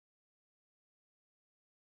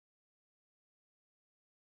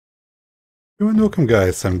Hello and welcome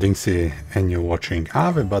guys, I'm DinXy and you're watching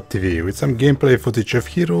TV with some gameplay footage of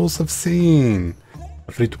Heroes of Scene,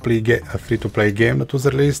 a free-to-play game that was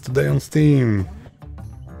released today on Steam.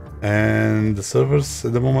 And the servers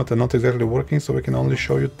at the moment are not exactly working, so we can only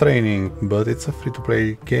show you training, but it's a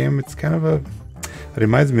free-to-play game. It's kind of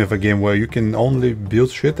reminds me of a game where you can only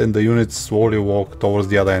build shit and the units slowly walk towards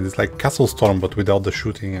the other end. It's like Castle Storm but without the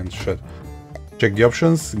shooting and shit. Check the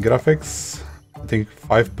options, graphics. I think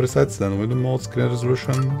 5 presets, then window mode, screen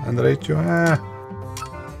resolution and ratio.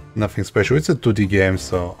 Nothing special. It's a 2D game,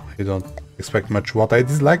 so you don't expect much. What I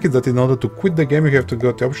dislike is that in order to quit the game you have to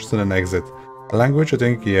go to options and then exit. Language, I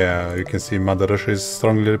think, yeah, you can see Mother Russia is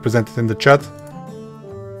strongly represented in the chat.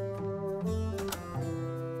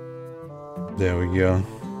 There we go.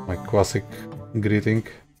 My classic greeting.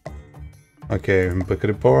 Okay, book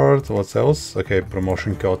report, what else? Okay,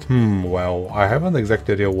 promotion code. Well, I haven't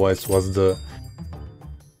exactly realized what's the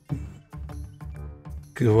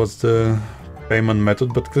payment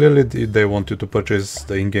method, but clearly they want you to purchase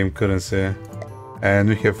the in-game currency. And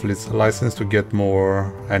we have license to get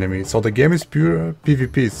more enemies. So the game is pure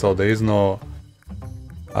PvP, so there is no...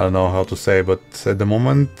 I don't know how to say, but at the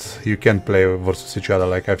moment you can play versus each other.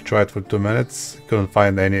 Like, I've tried for 2 minutes, couldn't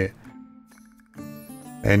find any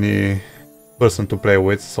person to play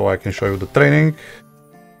with, so I can show you the training.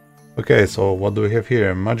 Okay, so what do we have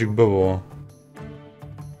here? Magic Bubble.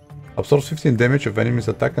 Absorbs 15 damage of enemy's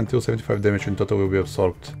attack until 75 damage in total will be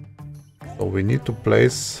absorbed. So we need to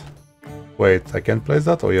place... Wait, I can place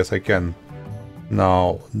that? Oh yes, I can.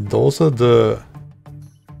 Now, those are the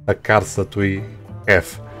cards that we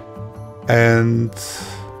have. And...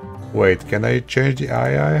 Wait, can I change the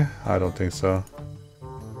II? I don't think so.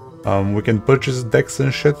 We can purchase decks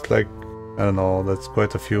and shit, like... I don't know, that's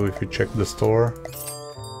quite a few if you check the store.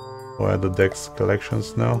 Where are the decks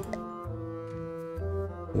collections now?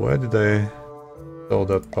 Where did I show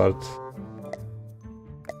that part?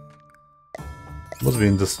 Must be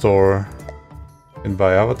in the store. You can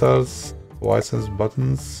buy avatars, license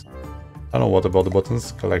buttons. I don't know what about the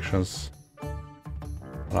buttons. Collections.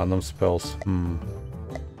 Random spells.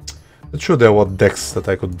 Not sure there were decks that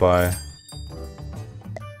I could buy.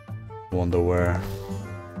 Wonder where.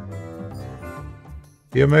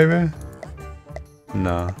 Here maybe?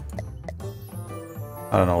 Nah.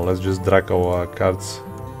 I don't know, let's just drag our cards.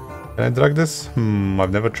 Can I drag this?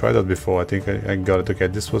 I've never tried that before. I think I got it. Okay,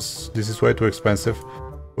 this is way too expensive.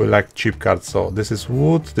 We like cheap cards. So this is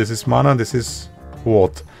wood, this is mana, this is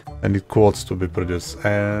quad. I need quads to be produced.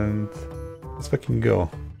 And let's fucking go.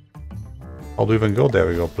 How do we even go? There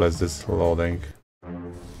we go, place this loading.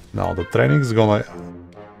 Now the training is gonna...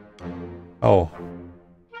 Oh.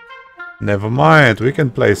 Never mind, we can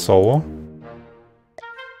play solo.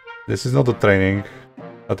 This is not the training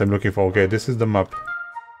that I'm looking for. Okay, this is the map.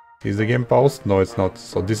 Is the game paused? No, it's not.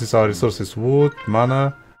 So this is our resources: wood,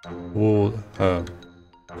 mana, wood,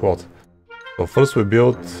 quad. So first we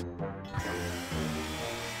build.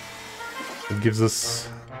 It gives us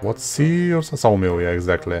what, sea or sawmill? Yeah,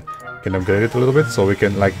 exactly. We can upgrade it a little bit, so we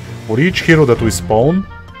can, like, for each hero that we spawn,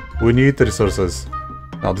 we need resources.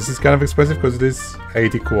 Now this is kind of expensive because it is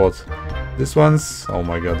 80 quad. This one's, oh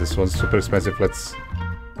my god, this one's super expensive. Let's...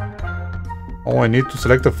 Oh, I need to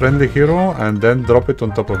select a friendly hero and then drop it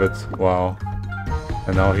on top of it. Wow.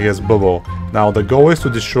 And now he has bubble. Now the goal is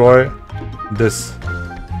to destroy this.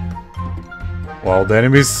 Wow, the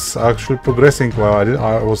enemy's actually progressing. Wow,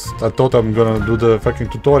 I thought I'm gonna do the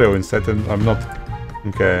fucking tutorial instead, and I'm not.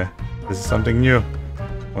 Okay, this is something new.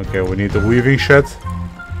 Okay, we need the weaving shed.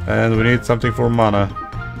 And we need something for mana.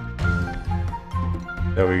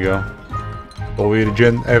 There we go. So we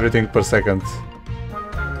regen everything per second.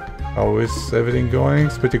 How is everything going?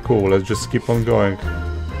 It's pretty cool. Let's just keep on going.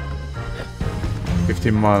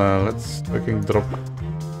 15 mana. Let's fucking drop.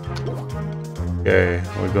 Okay,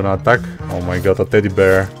 we're gonna attack. Oh my god, a teddy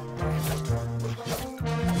bear.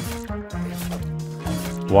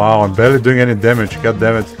 Wow, I'm barely doing any damage. God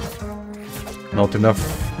damn it. Not enough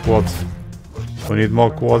quad. We need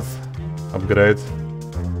more quad. Upgrade.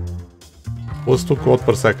 Plus 2 quad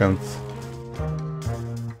per second.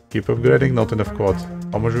 Keep upgrading, not enough quad.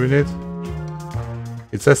 How much do we need?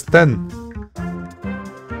 It says 10.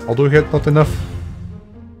 How do we get not enough?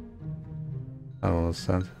 I don't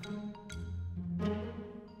understand.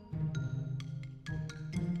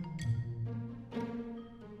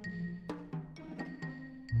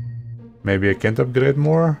 Maybe I can't upgrade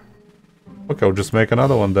more? Okay, I'll just make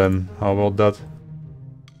another one then. How about that?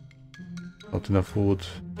 Not enough food.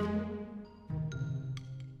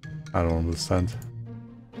 I don't understand.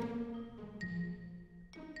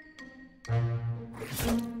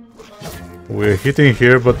 We're hitting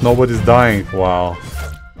here, but nobody's dying. Wow.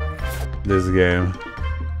 This game.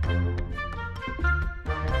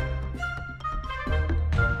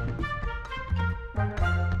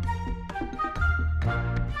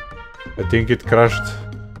 I think it crashed.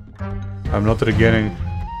 I'm not regaining.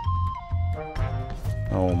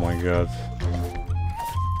 Oh my god.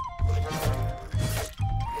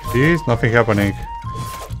 See? Nothing happening.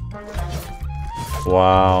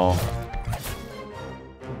 Wow.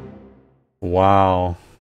 Wow.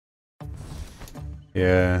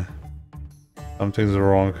 Yeah. Something's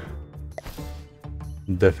wrong.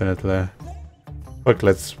 Definitely. Fuck,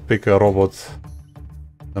 let's pick a robot.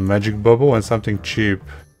 A magic bubble and something cheap.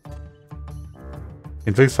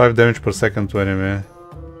 Inflicts 5 damage per second to enemy.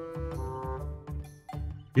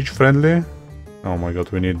 Each friendly? Oh my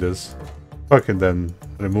god, we need this. Fuck it then.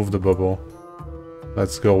 Remove the bubble.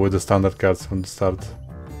 Let's go with the standard cards from the start.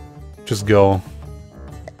 Just go.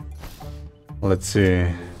 Let's see.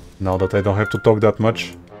 Now that I don't have to talk that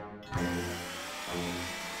much.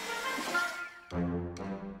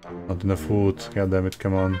 Not enough food. God damn it,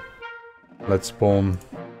 come on. Let's spawn.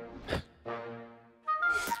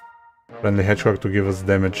 Friendly hedgehog to give us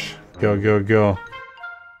damage. Go, go, go.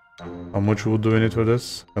 How much wood do we need for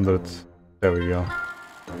this? 100. There we go.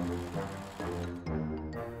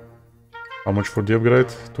 How much for the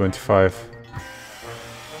upgrade? 25.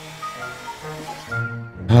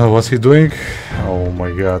 What's he doing? Oh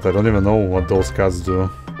my god, I don't even know what those cats do.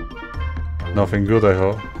 Nothing good, I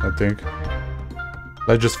hope. I think.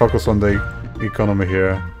 Let's just focus on the economy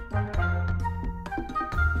here.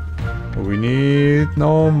 We need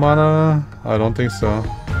no mana. I don't think so.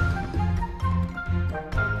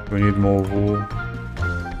 We need more wool.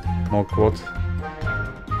 More quad.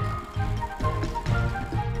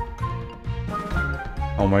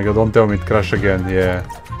 Oh my god, don't tell me it crashed again. Yeah.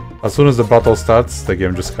 As soon as the battle starts, the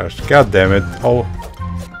game just crashed. God damn it. Oh,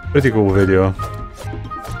 pretty cool video.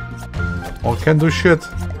 Oh, can't do shit.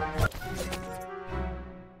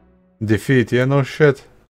 Defeat, yeah, no shit.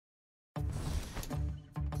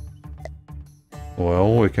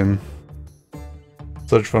 Well, we can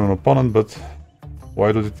search for an opponent, but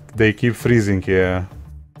why do they keep freezing? Yeah.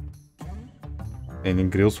 Any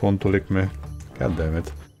grills want to lick me? God damn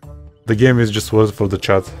it. The game is just worth for the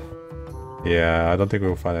chat. Yeah, I don't think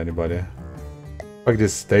we'll find anybody. Like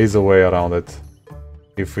this, there is a way around it.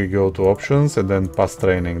 If we go to options and then past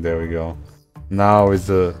training, there we go. Now is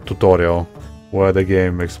the tutorial where the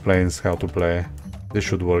game explains how to play. This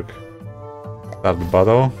should work. Start the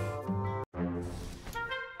battle.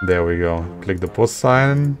 There we go. Click the post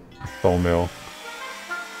sign. Sawmill.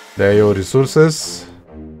 There are your resources.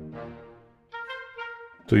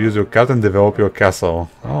 To use your cat and develop your castle.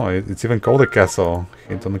 Oh, it's even called a castle.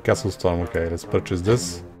 Hint on the castle storm. Okay, let's purchase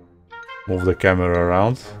this. Move the camera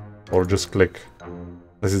around. Or just click.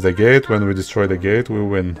 This is the gate. When we destroy the gate, we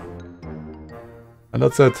win. And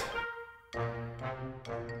that's it.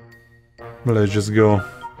 Let's just go.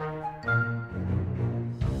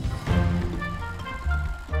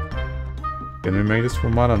 Can we make this for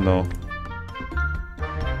mana? No.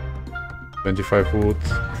 25 wood.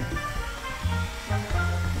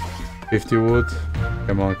 50 wood.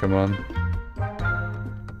 Come on, come on.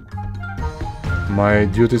 My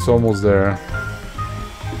duty's almost there.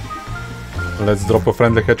 Let's drop a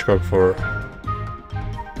friendly hedgehog for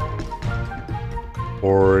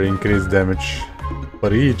increased damage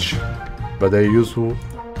per each. But they use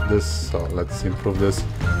this, so let's improve this.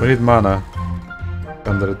 We need mana.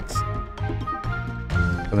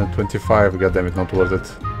 125, goddammit, not worth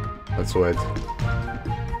it. Let's wait.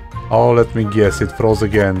 Oh, let me guess, it froze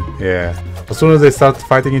again. Yeah. As soon as they start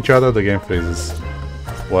fighting each other, the game freezes.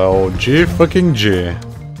 Well, G fucking G.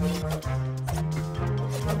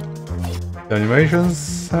 The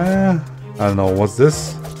animations? I don't know, what's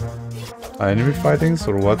this? Enemy fightings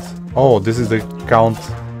or what? Oh, this is the count.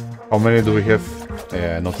 How many do we have?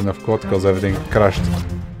 Yeah, not enough quad because everything crashed.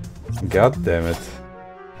 God damn it.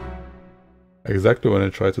 Exactly when I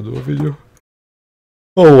try to do a video.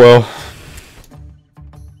 Oh well.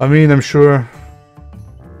 I mean, I'm sure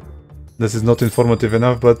this is not informative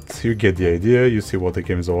enough, but you get the idea, you see what the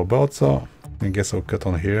game is all about, so I guess I'll cut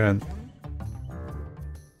on here and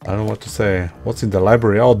I don't know what to say. What's in the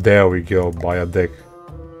library? Oh, there we go, buy a deck.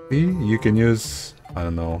 See, you can use, I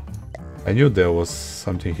don't know, I knew there was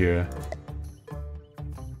something here.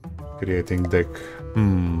 Creating deck.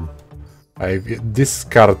 This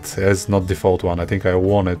card is not default one. I think I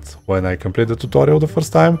won it when I completed the tutorial the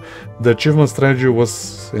first time. The achievement strategy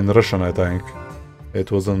was in Russian, I think. It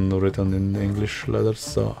wasn't written in English letters,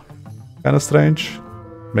 so kind of strange.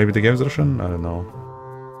 Maybe the game's Russian? I don't know.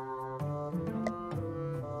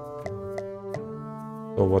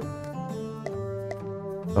 So what?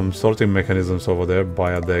 Some sorting mechanisms over there.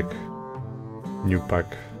 Buy a deck. New pack.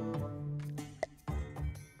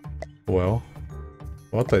 Well,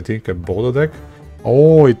 what? I think I bought a deck?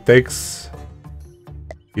 Oh, it takes...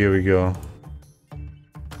 Here we go.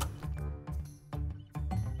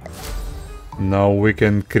 Now we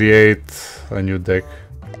can create a new deck.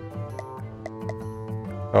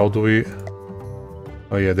 How do we...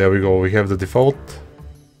 Oh yeah, there we go. We have the default.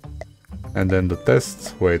 And then the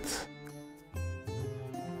test. Wait.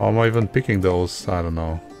 How am I even picking those? I don't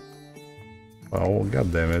know. Oh,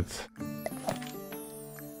 god damn it.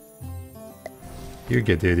 You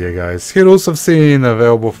get the idea, guys. Heroes of Sin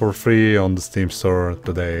available for free on the Steam store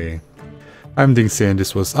today. I'm DinXy and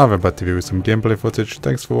this was Aveba TV with some gameplay footage.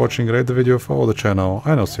 Thanks for watching, rate the video, follow the channel,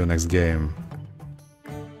 and I'll see you next game.